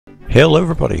Hello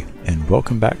everybody, and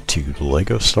welcome back to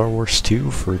LEGO Star Wars 2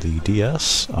 for the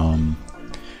DS.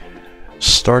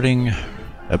 Starting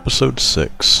Episode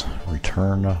 6,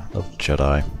 Return of the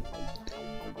Jedi.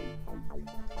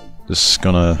 This is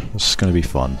gonna be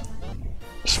fun.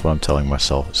 That's what I'm telling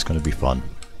myself, it's gonna be fun.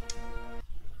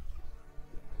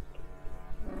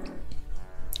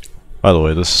 By the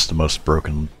way, this is the most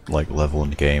broken level in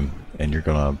the game, and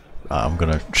I'm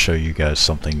gonna show you guys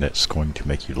something that's going to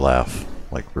make you laugh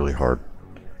really hard.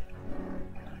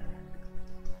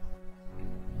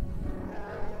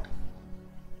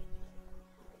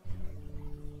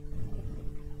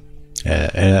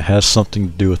 And it has something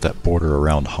to do with that border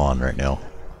around Han right now.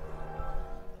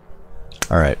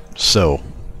 Alright, so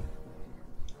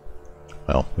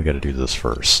well, we gotta do this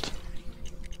first.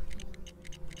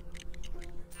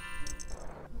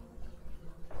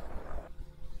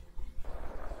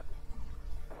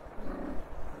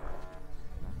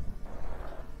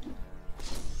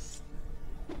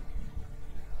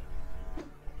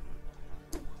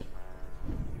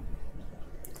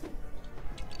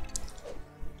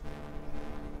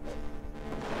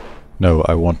 No,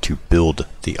 I want to build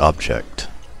the object.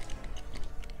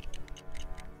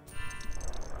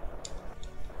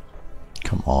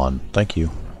 Come on, thank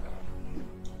you.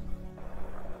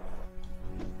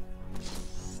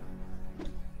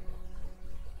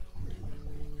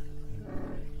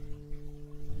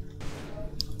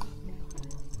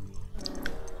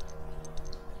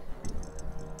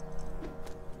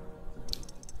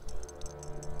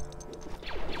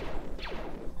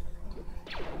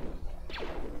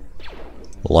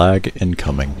 Lag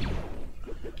incoming.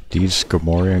 These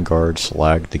Gamorrean guards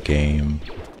lag the game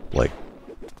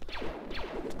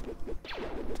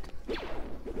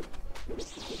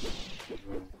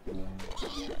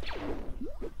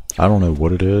I don't know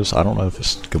what it is. I don't know if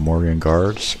it's Gamorrean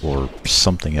guards or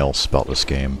something else about this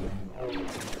game.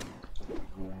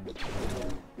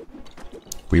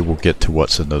 We will get to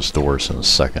what's in those doors in a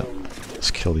second.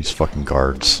 Let's kill these fucking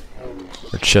guards.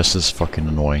 They're just as fucking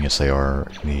annoying as they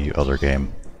are in the other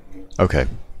game. Okay,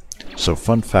 so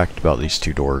fun fact about these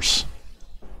two doors.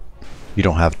 You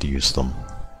don't have to use them.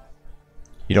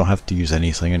 You don't have to use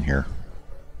anything in here.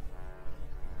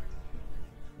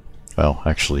 Well,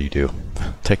 actually you do.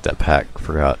 Take that pack,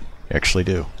 forgot. You actually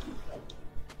do.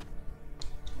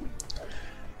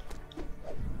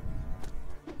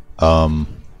 Oh,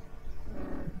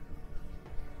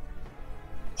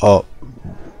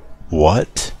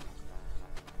 what?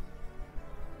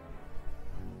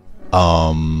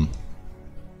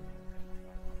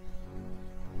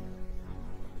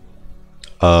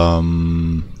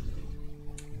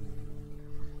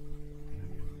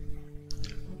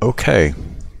 Okay.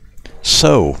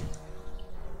 So,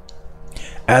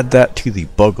 add that to the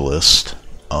bug list.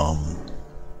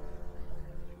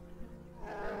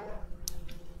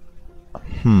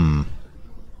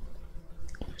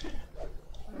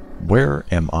 Where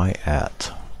am I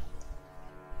at?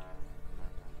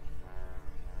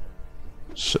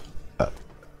 So,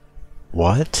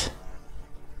 what?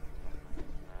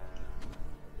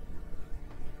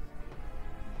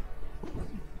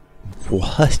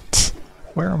 What?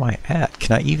 Where am I at?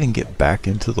 Can I even get back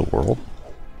into the world?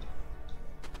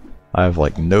 I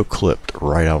have no clipped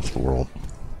right out of the world.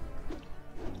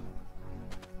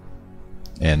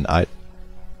 And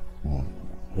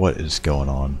what is going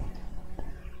on?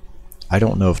 I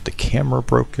don't know if the camera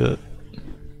broke it.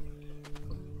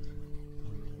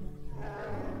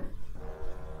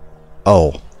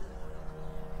 Oh.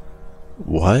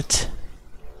 What?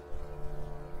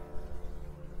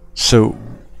 So,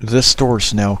 this door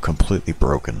is now completely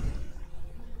broken.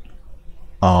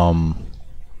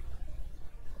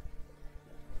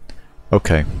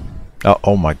 Okay.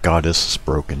 Oh my god, this is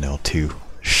broken now too.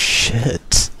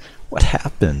 Shit. What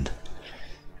happened?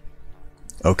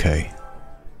 Okay.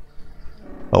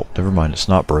 Oh, never mind, it's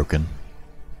not broken.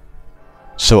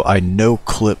 So I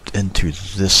no-clipped into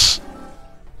this.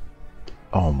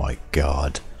 Oh my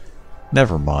god.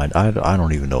 Never mind, I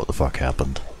don't even know what the fuck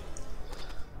happened.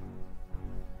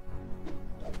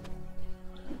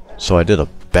 So I did a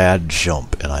bad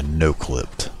jump and I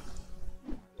no-clipped.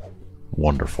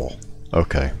 Wonderful.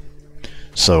 Okay.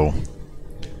 So,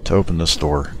 to open this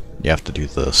door, you have to do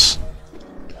this.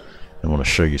 I want to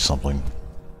show you something.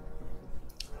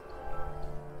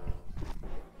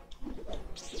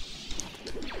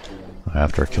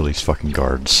 After I kill these fucking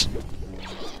guards.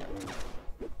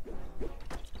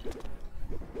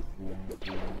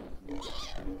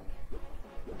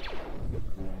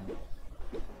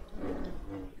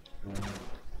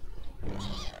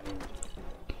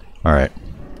 Alright.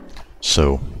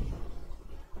 So,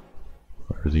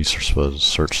 where are these lights are supposed to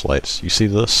searchlights. You see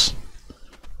this?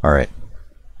 Alright.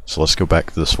 So let's go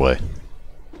back this way.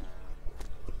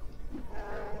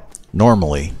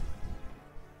 Normally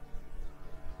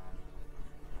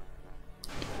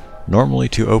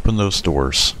to open those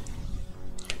doors,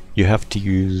 you have to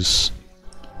use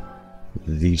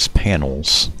these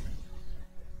panels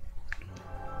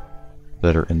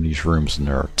that are in these rooms, and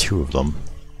there are 2 of them.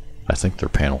 I think they're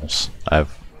panels.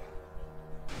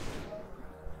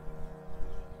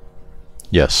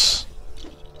 Yes.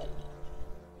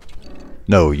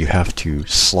 No, you have to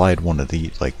slide one of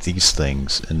these, like these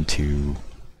things, into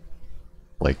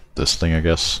like this thing, I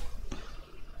guess.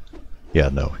 Yeah,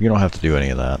 no, you don't have to do any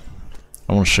of that.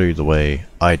 I want to show you the way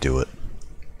I do it,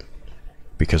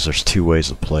 because there's 2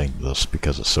 ways of playing this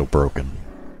because it's so broken.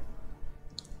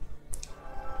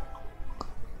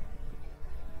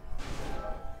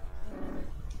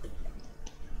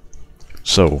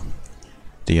 So,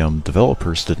 the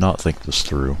developers did not think this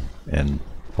through, and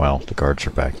wow, the guards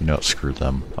are back. You know, it screwed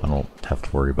them. I don't have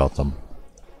to worry about them.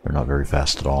 They're not very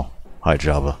fast at all. Hi,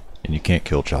 Java. And you can't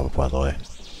kill Java, by the way.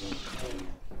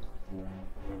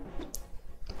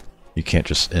 You can't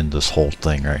just end this whole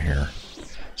thing right here.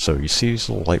 So you see these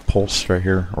little light poles right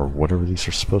here, or whatever these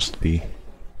are supposed to be?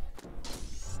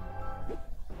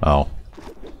 Oh.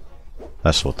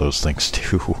 That's what those things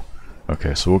do.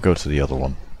 Okay, so we'll go to the other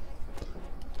one.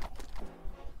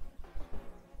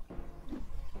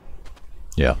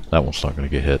 Yeah, that one's not going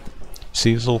to get hit.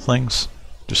 See these little things?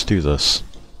 Just do this.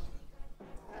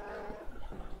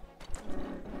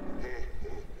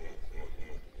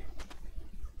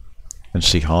 And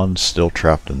see, Han's still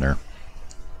trapped in there.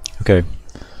 Okay.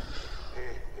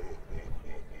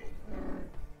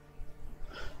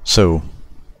 So,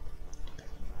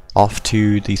 off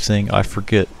to the thing I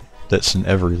forget that's in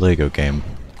every LEGO game.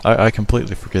 I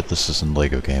completely forget this is in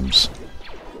LEGO games.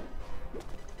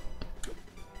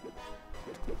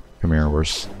 Come here,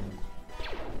 where's...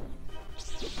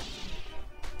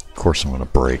 Of course I'm gonna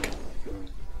break.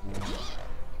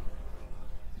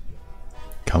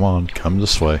 Come on, come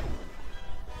this way.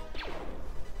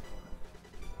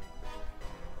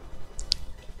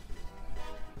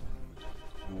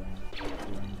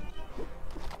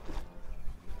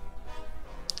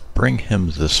 Bring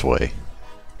him this way.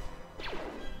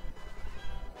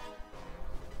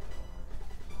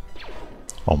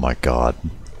 Oh my god.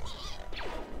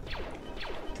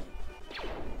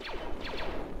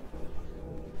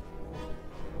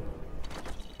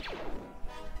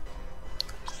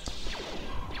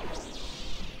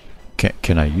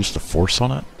 Can I use the force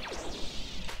on it?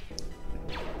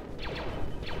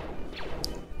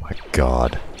 My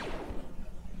god.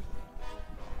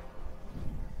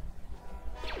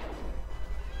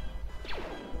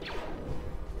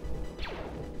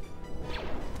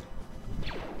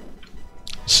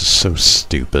 This is so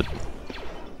stupid.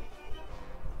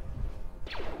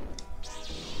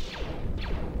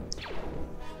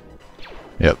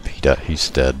 Yep, he's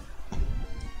dead.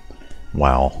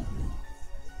 Wow.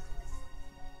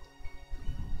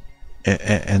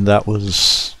 And that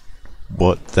was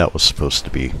what that was supposed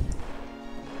to be.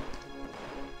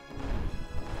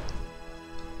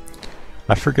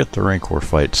 I forget the Rancor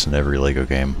fights in every LEGO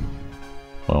game.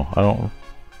 Well, I don't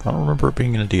remember it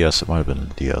being in a DS. It might have been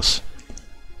in a DS.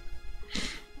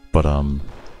 But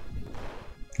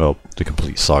well, the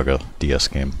Complete Saga DS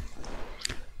game.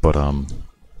 But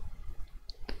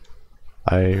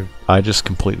I just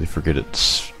completely forget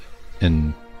it's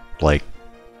in like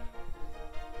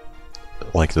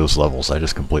those levels. I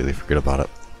just completely forget about it.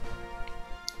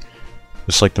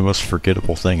 It's like the most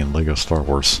forgettable thing in LEGO Star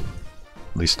Wars.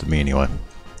 At least to me anyway.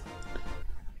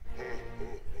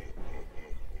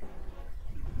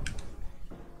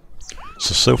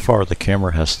 So far the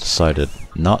camera has decided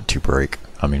not to break.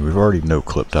 I mean, we've already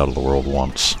no-clipped out of the world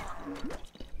once.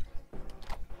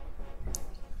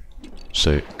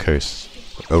 So,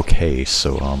 okay,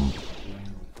 so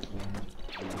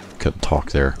couldn't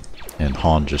talk there. And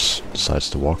Han just decides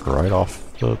to walk right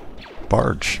off the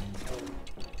barge.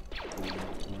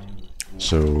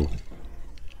 So,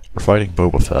 we're fighting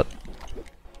Boba Fett.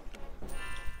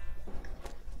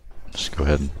 Let's go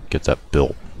ahead and get that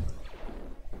built.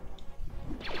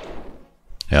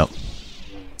 Yep.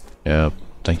 Yep.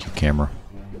 Thank you, camera.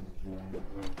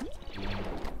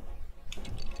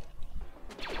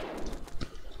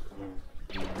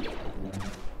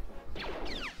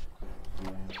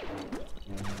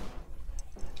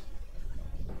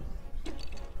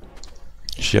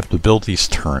 So you have to build these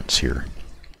turrets here.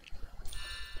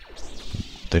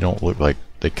 They don't look like,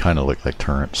 they kind of look like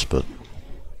turrets, but...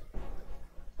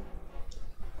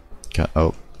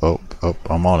 Oh,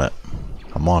 I'm on it.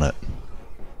 I'm on it.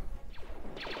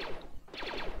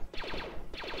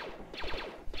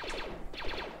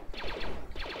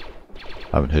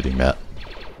 I haven't hit him yet.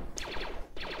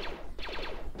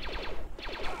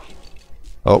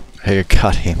 Oh, hey, I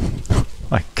got him.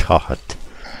 My god.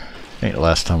 Ain't the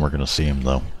last time we're gonna see him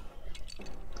though.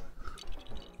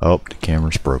 Oh, the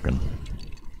camera's broken.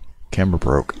 Camera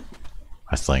broke,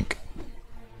 I think.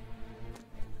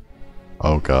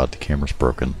 Oh god, the camera's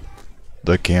broken.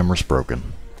 The camera's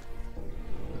broken.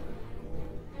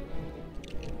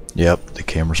 Yep, the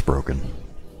camera's broken.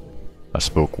 I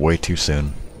spoke way too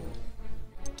soon.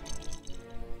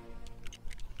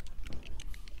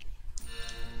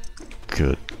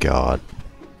 Good god.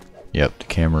 Yep, the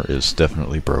camera is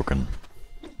definitely broken.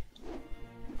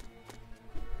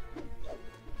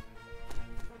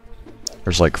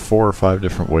 There's like 4 or 5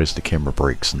 different ways the camera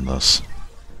breaks in this.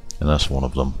 And that's one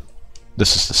of them.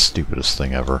 This is the stupidest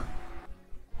thing ever.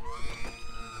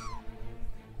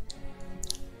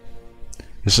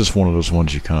 This is one of those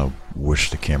ones you kind of wish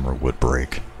the camera would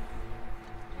break.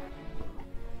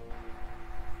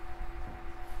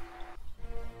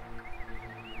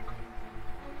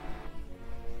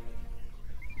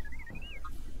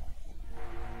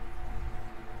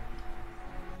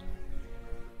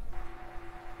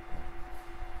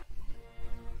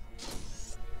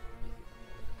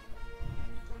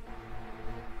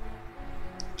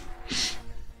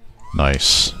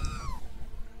 Nice.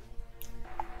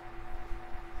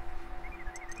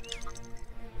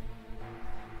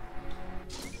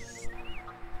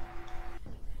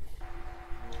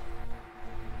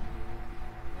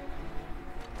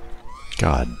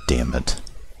 God damn it.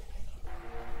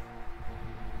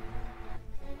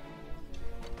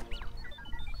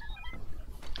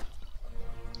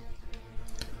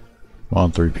 Come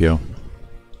on, 3PO.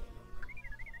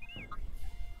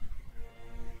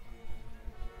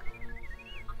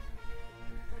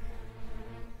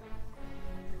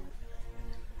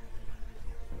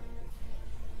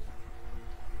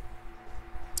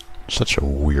 Such a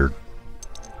weird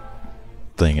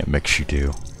thing it makes you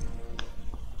do.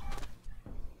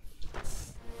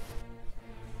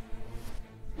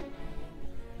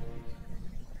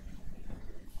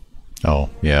 Oh,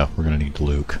 yeah, we're gonna need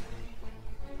Luke.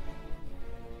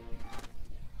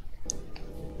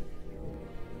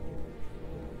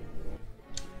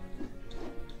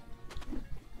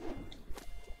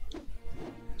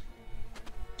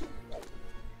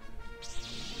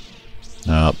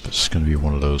 Nope, it's gonna be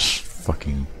one of those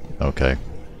fucking... Okay.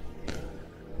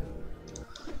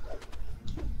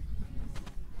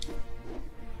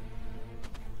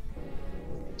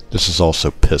 This is also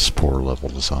piss poor level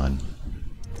design.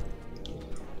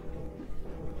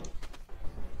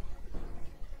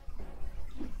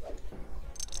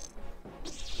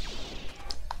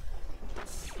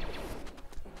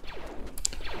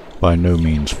 By no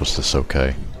means was this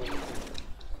okay.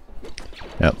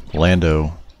 Yep,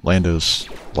 Lando's,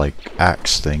 like,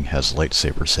 axe thing has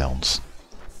lightsaber sounds.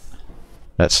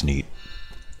 That's neat.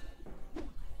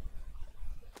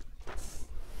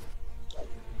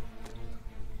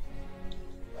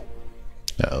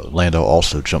 Lando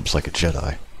also jumps like a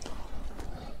Jedi.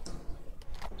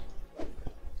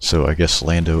 So I guess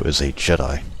Lando is a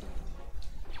Jedi.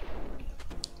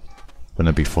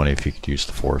 Wouldn't it be funny if you could use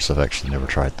the Force? I've actually never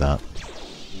tried that.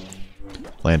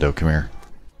 Lando, come here.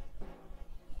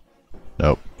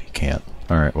 Nope, he can't.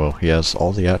 Alright, well, he has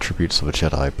all the attributes of a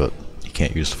Jedi, but he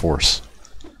can't use the Force.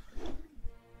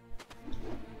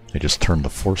 They just turned the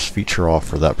Force feature off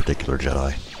for that particular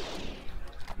Jedi.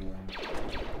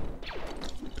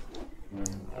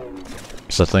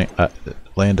 So I think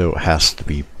Lando has to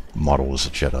be modeled as a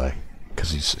Jedi,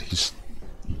 because he's...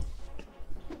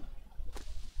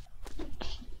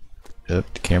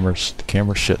 Yep, the camera's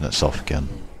shitting itself again.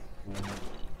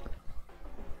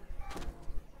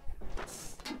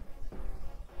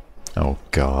 Oh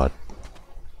god.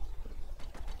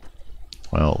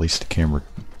 Well, at least the camera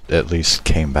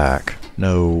came back.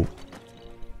 No.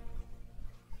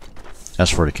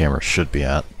 That's where the camera should be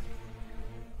at.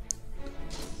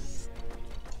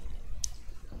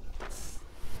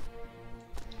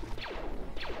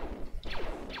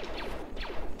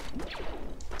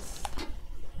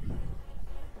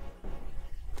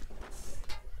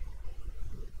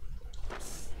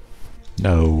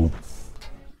 No.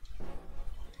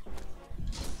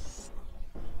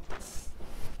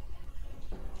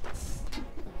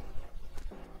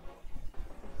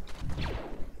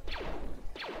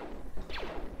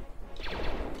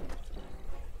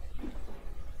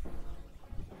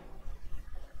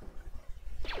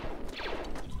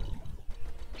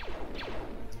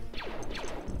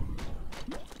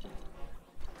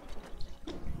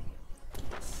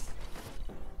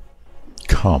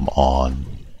 Come on.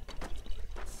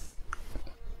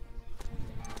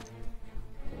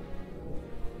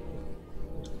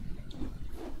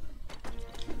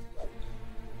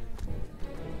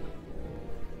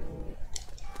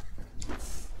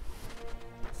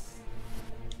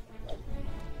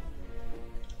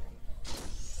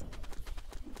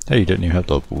 Hey, you didn't even have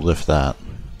to lift that.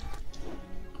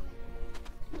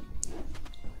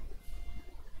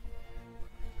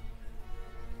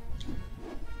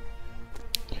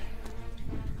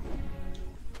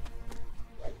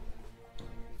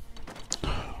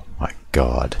 My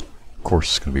God. Of course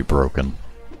it's gonna be broken.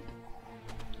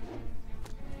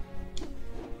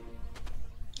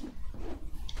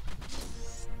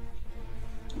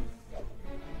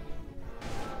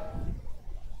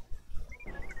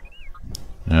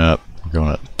 Yep, we're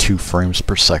going at 2 frames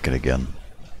per second again.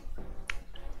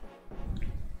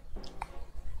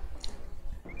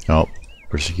 Oh,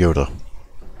 where's Yoda?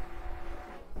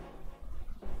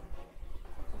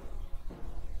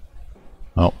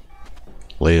 Oh,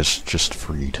 Leia's just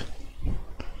freed.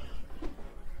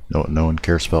 No one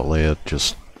cares about Leia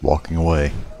just walking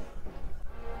away.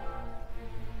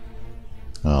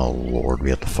 Oh Lord, we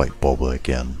have to fight Boba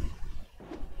again.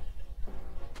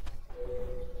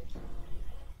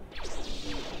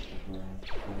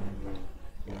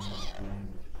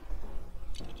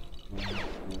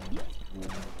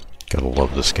 Gotta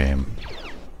love this game.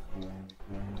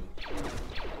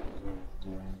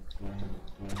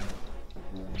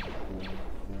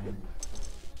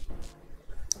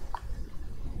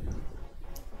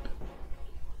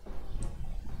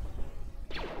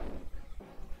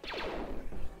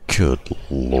 Good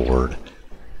Lord.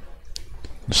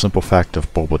 The simple fact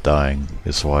of Boba dying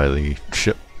is why the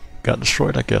ship got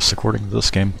destroyed, I guess, according to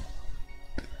this game.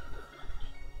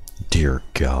 Dear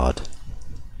God.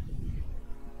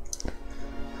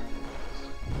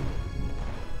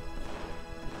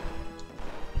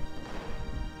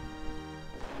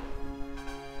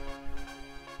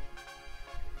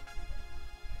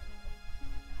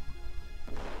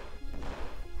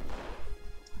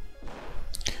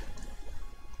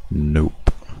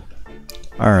 Nope.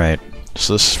 Alright,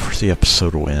 so this is where the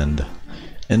episode will end.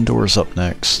 Indoors up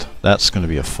next. That's going to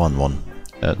be a fun one.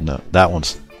 No, that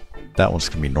one's going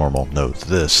to be normal. No,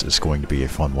 this is going to be a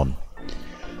fun one.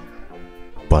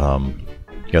 But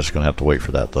you guys are going to have to wait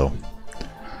for that though.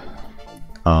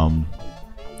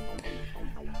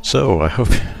 So I hope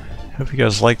you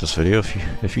guys liked this video.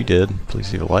 If you did,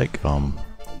 please leave a like.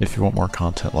 If you want more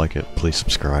content like it, please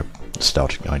subscribe.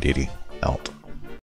 Nostalgic980 out.